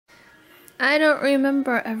I don't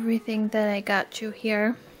remember everything that I got you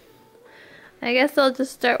here. I guess I'll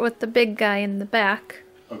just start with the big guy in the back.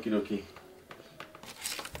 Okie dokie.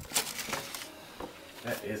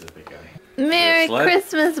 That is a big guy. Merry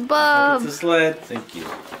Christmas, Bob! It's a sled. Thank you. Ooh,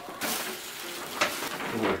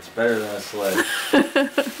 it's better than a sled.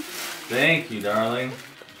 Thank you, darling.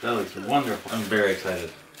 That looks wonderful. I'm very excited.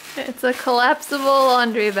 It's a collapsible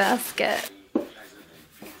laundry basket.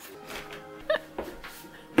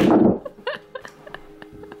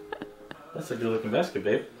 That's a good looking basket,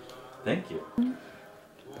 babe. Thank you.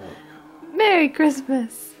 Merry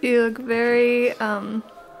Christmas! You look very,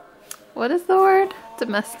 what is the word?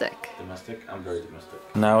 Domestic. Domestic? I'm very domestic.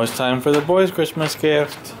 Now it's time for the boys' Christmas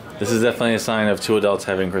gift. This is definitely a sign of two adults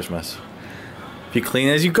having Christmas. If you clean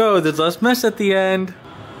as you go, there's less mess at the end.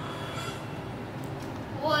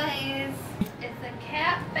 Boys, it's a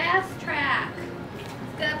cat fast track.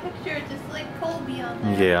 It's got a picture just like Colby on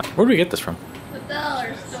there. Yeah. Where do we get this from? The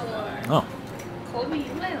dollar store. Oh. Colby,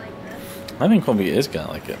 you might like this. I think Colby is gonna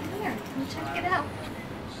like it. Here, come check it out.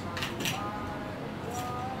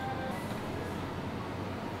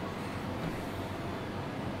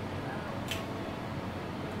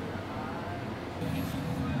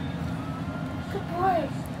 Good boy.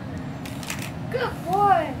 Good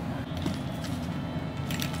boy.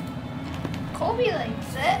 Colby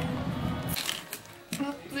likes it.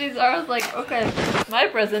 These are like, okay, my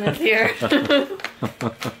present is here.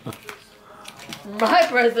 My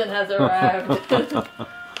present has arrived.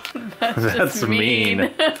 That's mean.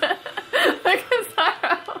 Look at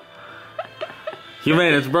Sarah.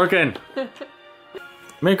 Human, it's broken.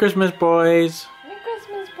 Merry Christmas, boys. Merry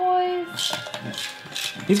Christmas, boys.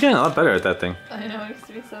 He's getting a lot better at that thing. I know, he used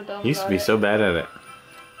to be so dumb. He used to be about so bad at it.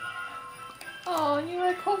 Oh, and you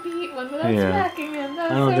let Colby eat one without Yeah. smacking him. That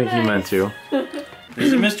was I don't so think nice. he meant to.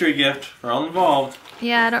 It's a mystery gift for all involved.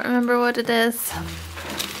 Yeah, I don't remember what it is.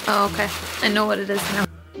 Oh, okay. I know what it is now.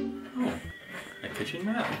 Oh, a kitchen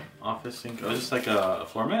mat. Office sink. Oh, just like a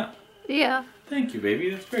floor mat. Yeah. Thank you, baby.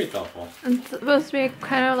 That's very thoughtful. It's supposed to be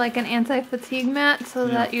kind of like an anti-fatigue mat so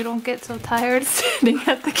that you don't get so tired standing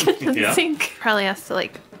at the kitchen sink. Probably has to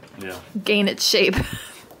like gain its shape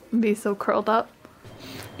and be so curled up.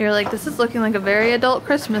 You're like, this is looking like a very adult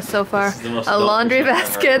Christmas so far. A laundry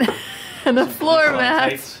basket and a floor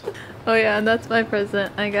mat. Oh yeah, and that's my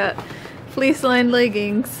present. I got fleece-lined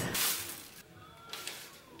leggings.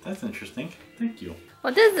 That's interesting. Thank you.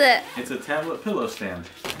 What is it? It's a tablet pillow stand.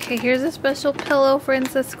 Okay, here's a special pillow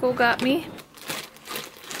Francisco got me.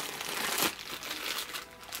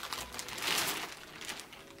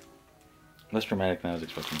 Less dramatic than I was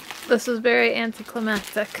expecting. This was very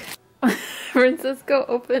anticlimactic. Francisco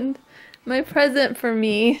opened my present for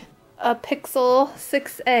me, a Pixel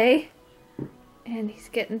 6a, and he's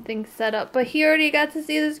getting things set up. But he already got to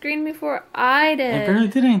see the screen before I did. I barely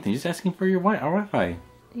did anything. Just asking for our Wi-Fi.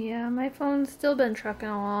 Yeah, my phone's still been trucking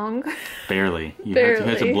along. Barely. You Barely.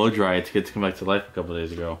 had to blow dry it to get to come back to life a couple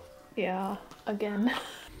days ago. Yeah, again.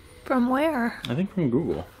 From where? I think from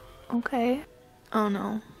Google. Okay. Oh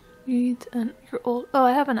no. You need your old. Oh,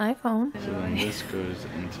 I have an iPhone. So then this goes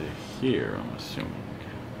into here, I'm assuming.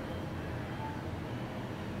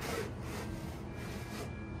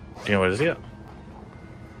 Do you know what it is yet?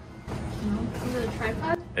 Is it a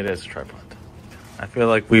tripod? It is a tripod. I feel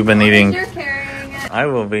like we've been eating. You're carrying it. I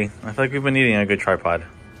will be. I feel like we've been eating a good tripod.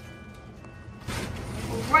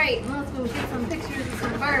 Right, unless we get some pictures of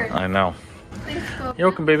some birds. I know. Thanks, Bob. You're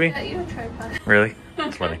welcome, baby. Got you a tripod. Really?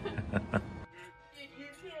 That's funny.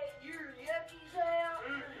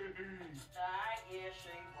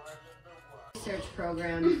 Research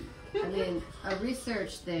program, a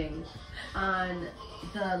research thing on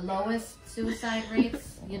the lowest suicide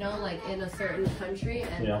rates, you know, like in a certain country,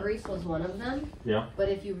 and Greece was one of them. Yeah. But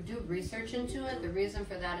if you do research into it, the reason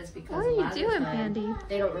for that is because What are you doing, Pandy?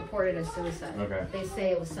 they don't report it as suicide. Okay. They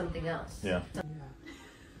say it was something else. Yeah.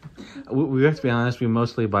 We have to be honest, we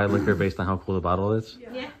mostly buy liquor based on how cool the bottle is.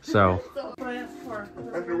 Yeah. So.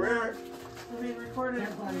 Underwear. Recorded.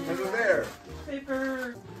 Under there.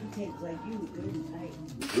 Paper. Takes like you good night.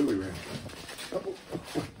 Really, man.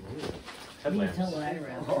 Headlamps.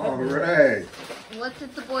 All right. What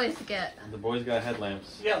did the boys get? The boys got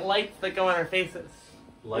headlamps. You got lights that go on our faces.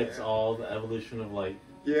 Lights all the evolution of light.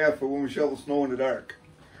 Yeah, for when we shovel snow in the dark.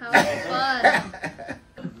 How fun.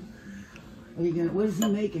 What is he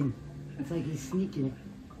making? It's like he's sneaking it.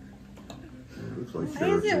 Looks like Why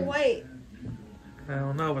is it white? I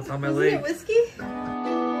don't know, but it's on my Isn't leg. it whiskey?